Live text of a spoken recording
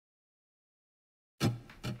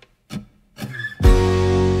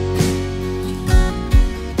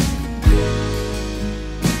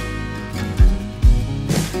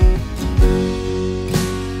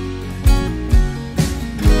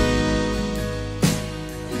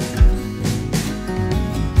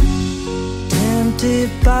drifted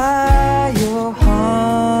by your honey,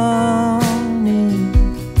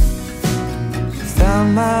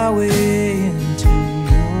 found my way into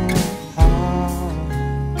your heart.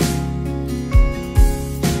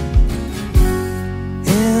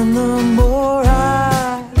 And the more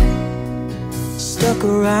I stuck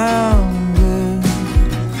around her,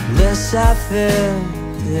 less I felt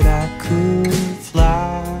that I could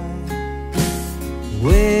fly.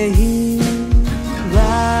 Where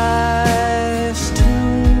life's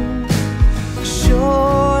too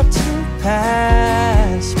short to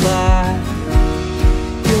pass by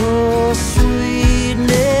your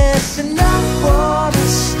sweetness, and I wanna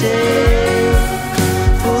stay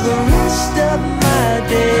for the rest of my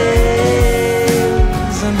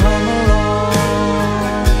days and hum along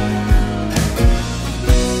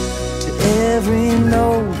to every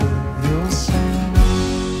note of your song.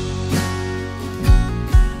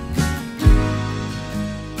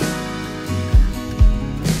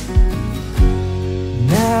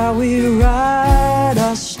 Now we write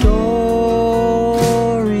our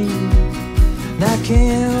story, and I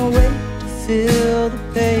can't wait to fill the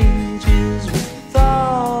pages